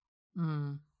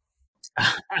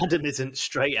 Adam isn't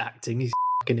straight acting; he's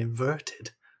fucking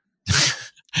inverted.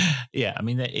 Yeah, I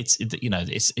mean,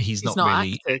 he's not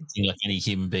really acting like any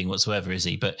human being whatsoever, is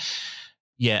he? But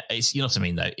yeah, it's, you know what I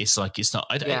mean, though. It's like it's not.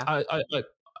 I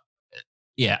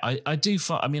do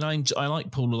find. I mean, I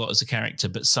like Paul a lot as a character,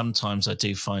 but sometimes I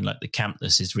do find like the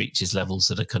campness reaches levels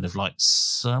that are kind of like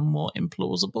somewhat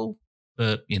implausible.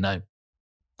 But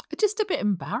just a bit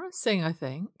embarrassing, I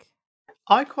think.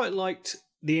 I quite liked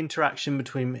the interaction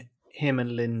between him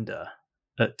and Linda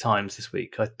at times this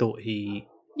week. I thought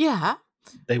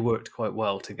they worked quite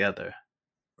well together.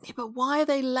 Yeah, but why are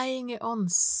they laying it on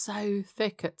so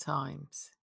thick at times?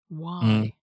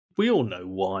 Why? We all know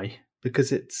why.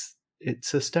 Because it's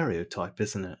a stereotype,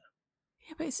 isn't it?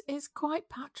 Yeah, but it's quite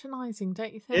patronising,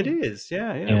 don't you think? It is,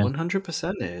 yeah,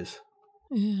 100% is.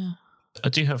 Yeah. I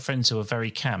do have friends who are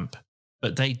very camp,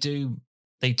 but they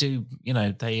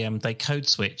code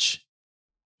switch.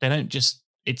 They don't just,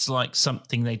 it's like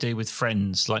something they do with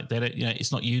friends. Like they don't,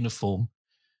 it's not uniform.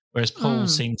 Whereas Paul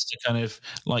seems to kind of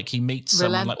like he meets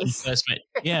someone like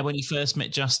when he first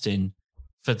met Justin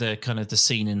for the kind of the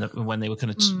scene when they were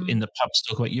kind of in the pub to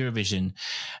talk about Eurovision.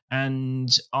 And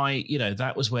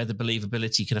that was where the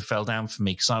believability kind of fell down for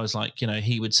me, because I was like,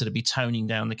 he would sort of be toning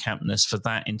down the campness for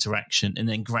that interaction. And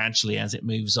then gradually as it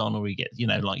moves on, or he gets,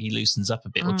 like he loosens up a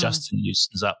bit, or Justin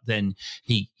loosens up, then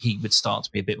he would start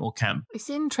to be a bit more camp. It's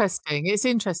interesting.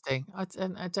 I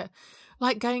don't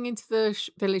like going into the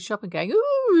village shop and going,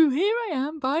 ooh, here I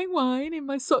am buying wine in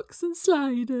my socks and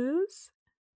sliders.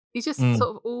 You just sort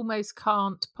of almost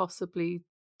can't possibly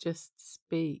just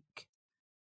speak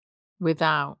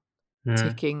without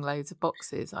ticking loads of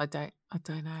boxes. I don't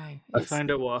know. I found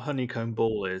out what a honeycomb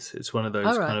ball is. It's one of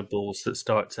those kind of balls that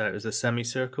starts out as a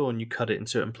semicircle, and you cut it in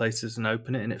certain places and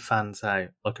open it, and it fans out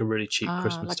like a really cheap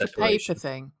Christmas decoration. Like a paper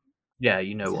thing. Yeah,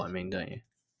 you know what I mean, don't you?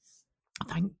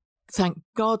 Thank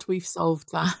God we've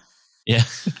solved that. Yeah.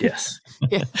 Yes.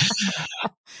 Yeah.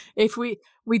 If we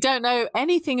don't know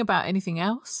anything about anything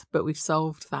else, but we've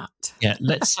solved that. Yeah,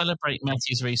 let's celebrate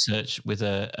Matthew's research with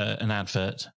an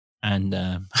advert and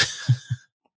and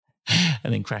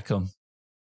then crack on.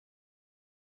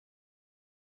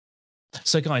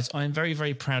 So, guys, I'm very,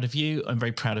 very proud of you. I'm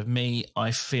very proud of me.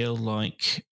 I feel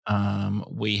like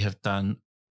we have done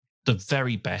the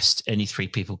very best any three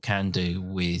people can do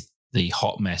with the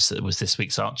hot mess that was this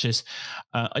week's Archers.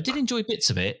 I did enjoy bits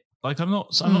of it. Like I'm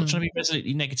not trying to be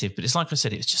resolutely negative, but it's like I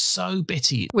said, it's just so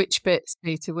bitty. Which bits,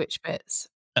 Peter? Which bits?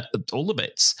 All the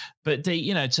bits. But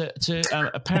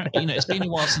apparently, it's been a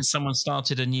while since someone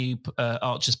started a new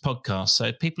Archers podcast.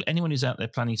 So anyone who's out there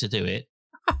planning to do it,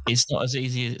 it's not as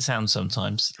easy as it sounds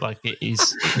sometimes. Like it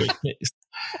is.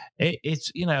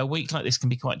 It's a week like this can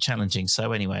be quite challenging.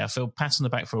 So anyway, I feel pat on the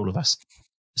back for all of us.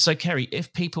 So, Keri,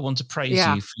 if people want to praise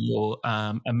you for your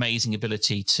amazing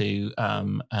ability to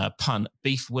pun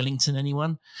Beef Will-ington,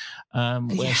 anyone,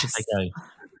 where should they go?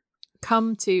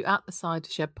 Come to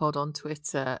 @the_Cider_Shed_Pod on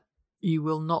Twitter. You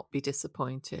will not be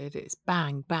disappointed. It's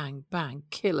bang, bang, bang,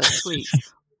 killer tweets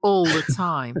all the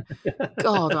time.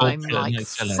 God, I'm like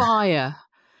fire.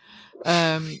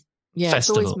 Yeah, Festival. It's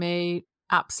always me.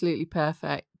 Absolutely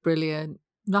perfect, brilliant.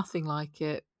 Nothing like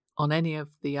it on any of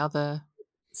the other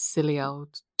silly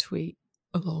old tweet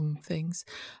along things.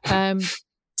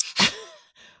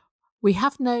 We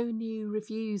have no new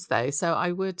reviews though, so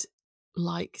I would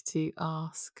like to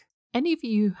ask any of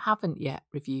you who haven't yet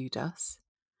reviewed us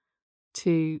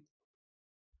to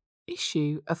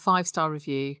issue a 5-star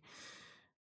review,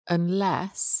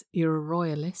 unless you're a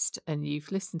royalist and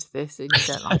you've listened to this and you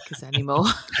don't like us anymore.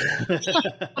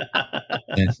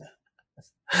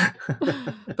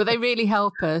 But they really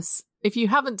help us. If you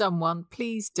haven't done one,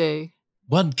 please do.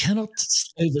 One cannot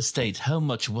overstate how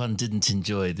much one didn't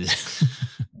enjoy this.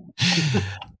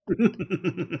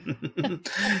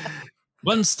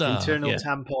 1 star. Internal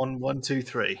tampon 1, 2,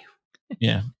 3.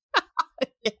 Yeah.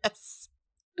 Yes.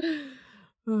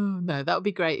 Oh, no, that would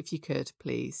be great if you could,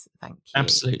 please. Thank you.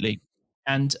 Absolutely.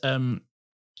 And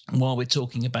while we're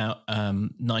talking about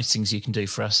nice things you can do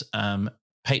for us,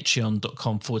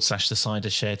 patreon.com/the Cider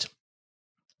Shed.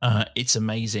 It's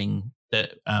amazing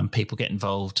that people get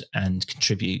involved and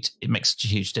contribute. It makes such a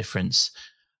huge difference.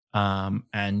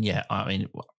 And yeah, I mean,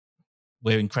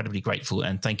 we're incredibly grateful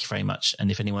and thank you very much. And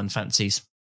if anyone fancies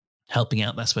helping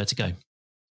out, that's where to go.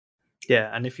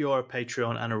 Yeah, and if you are a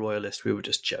Patreon and a royalist, we were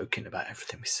just joking about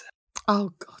everything we said.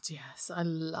 Oh, God, yes. I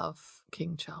love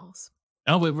King Charles.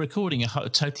 Oh, we're recording a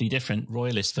totally different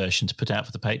royalist version to put out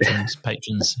for the patrons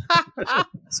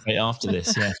straight after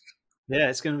this, yeah. Yeah,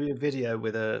 it's going to be a video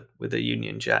with a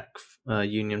Union Jack,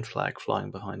 Union flag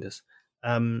flying behind us.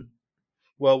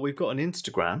 Well, we've got an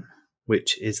Instagram,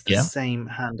 which is the same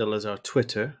handle as our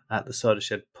Twitter, at the Cider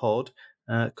Shed Pod.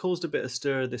 Caused a bit of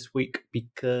stir this week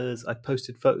because I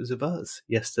posted photos of us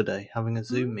yesterday having a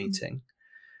Zoom meeting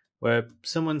where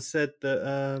someone said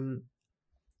that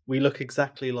we look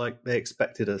exactly like they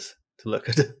expected us to look.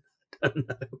 I don't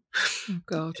know oh,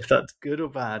 God. if that's good or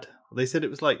bad. They said it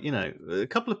was like, a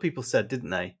couple of people said, didn't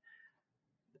they,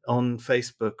 on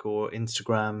Facebook or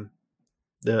Instagram,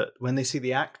 that when they see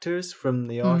the actors from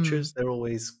the Archers, they're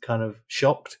always kind of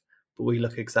shocked, but we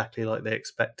look exactly like they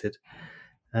expected.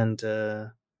 And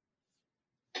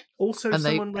also,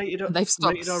 someone rated our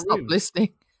room.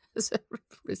 Listening.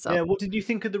 Yeah, what did you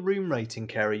think of the room rating,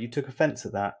 Keri? You took offence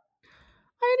at that.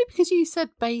 Only because you said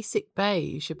basic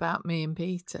beige about me and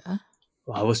Peter.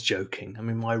 Well, I was joking. I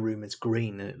mean, my room is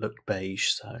green and it looked beige,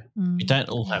 so we don't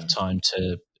all have time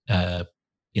to,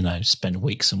 spend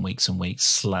weeks and weeks and weeks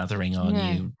slathering our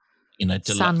new,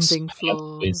 deluxe sanding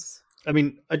floors. I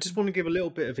mean, I just want to give a little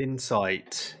bit of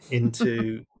insight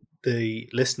into the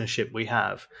listenership we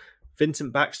have.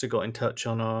 Vincent Baxter got in touch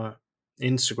on our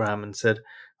Instagram and said,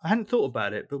 I hadn't thought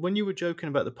about it, but when you were joking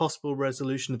about the possible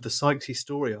resolution of the Sykesy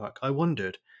story arc, I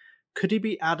wondered, could he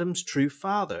be Adam's true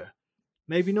father?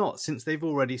 Maybe not, since they've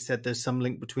already said there's some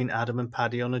link between Adam and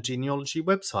Paddy on a genealogy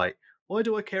website. Why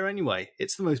do I care anyway?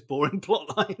 It's the most boring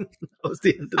plotline. That was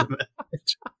the end of the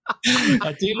message.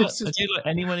 I do like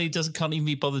anyone who can't even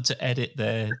be bothered to edit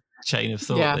their chain of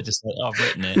thought. Yeah. They're just like, I've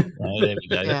written it. Oh, there we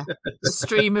go. Yeah. The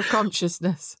stream of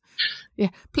consciousness.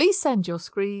 Yeah. Please send your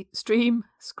scream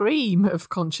of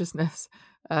consciousness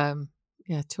to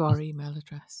our email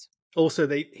address. Also,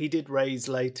 he did raise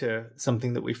later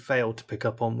something that we failed to pick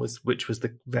up on, which was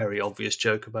the very obvious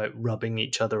joke about rubbing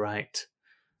each other out.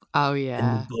 Oh, yeah.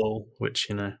 In the bowl, which,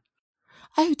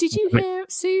 Oh, did you hear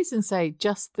Susan say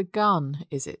just the gun,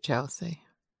 is it, Chelsea?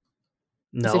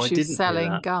 No, as if I she didn't was selling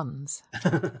hear that. guns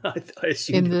I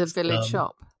assumed in the village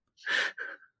shop.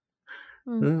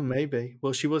 Maybe.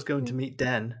 Well, she was going to meet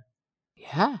Den.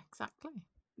 Yeah, exactly.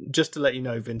 Just to let you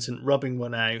know, Vincent, rubbing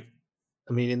one out,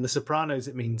 I mean, in The Sopranos,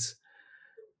 it means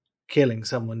killing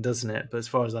someone, doesn't it? But as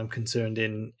far as I'm concerned,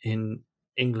 in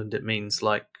England, it means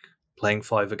like playing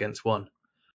 5 against 1.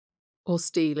 Or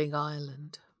stealing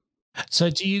Ireland.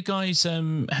 So do you guys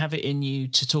have it in you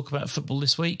to talk about football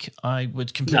this week? I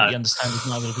would completely understand if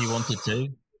neither of you wanted to.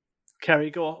 Keri,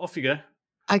 go off you go.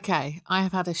 Okay, I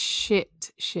have had a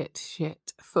shit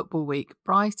football week.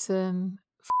 Brighton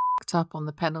f***ed up on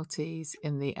the penalties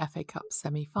in the FA Cup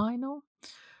semi-final.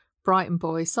 Brighton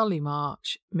boy, Solly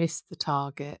March, missed the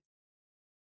target.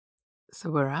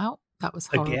 So we're out. That was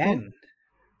horrible.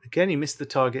 Again, he missed the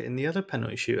target in the other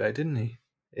penalty shootout, didn't he?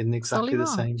 In exactly the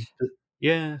same.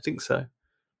 Yeah, I think so.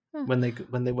 Yeah. When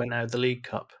they went out of the League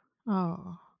Cup.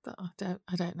 Oh, I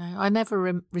don't know. I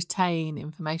never retain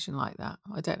information like that.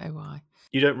 I don't know why.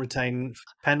 You don't retain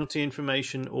penalty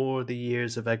information or the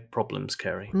years of egg problems,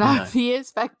 Keri? No, the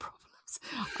years of egg problems.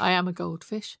 I am a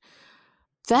goldfish.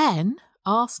 Then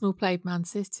Arsenal played Man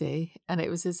City, and it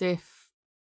was as if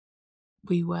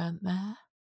we weren't there.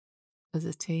 as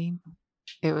a team.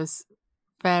 It was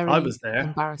very I was there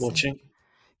embarrassing. watching.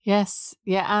 Yes.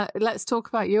 Yeah. Let's talk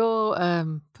about your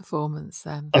performance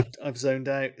then. I've zoned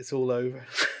out. It's all over.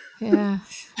 Yeah.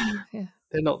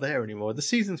 They're not there anymore. The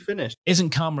season's finished. Isn't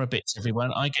karma a bitch,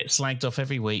 everyone? I get slagged off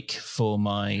every week for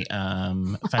my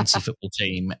fantasy football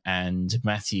team, and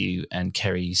Matthew and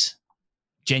Keri's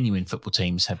genuine football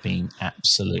teams have been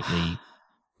absolutely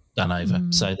done over.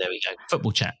 So there we go.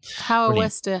 Football chat. How are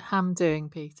West Ham doing,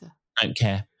 Peter? Don't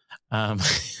care.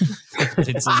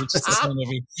 It's just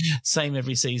the same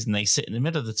every season. They sit in the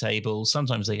middle of the table.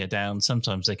 Sometimes they go down.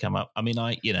 Sometimes they come up. I mean,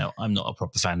 I'm not a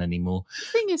proper fan anymore. The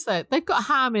thing is, though, they've got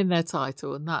ham in their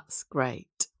title, and that's great.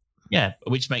 Yeah,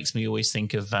 which makes me always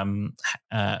think of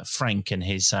Frank and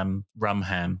his rum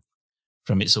ham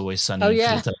from It's Always Sunny. Oh,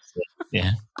 yeah.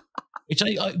 Yeah. Which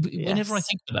whenever I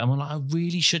think of that, I'm like, I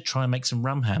really should try and make some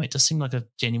rum ham. It does seem like a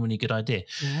genuinely good idea.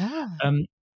 Yeah.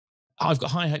 I've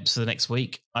got high hopes for the next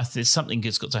week. There's something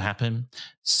good's got to happen.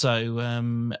 So,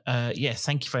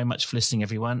 thank you very much for listening,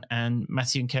 everyone. And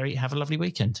Matthew and Keri, have a lovely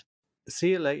weekend. See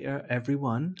you later,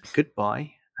 everyone.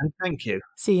 Goodbye, and thank you.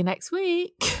 See you next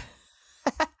week.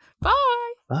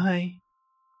 Bye. Bye.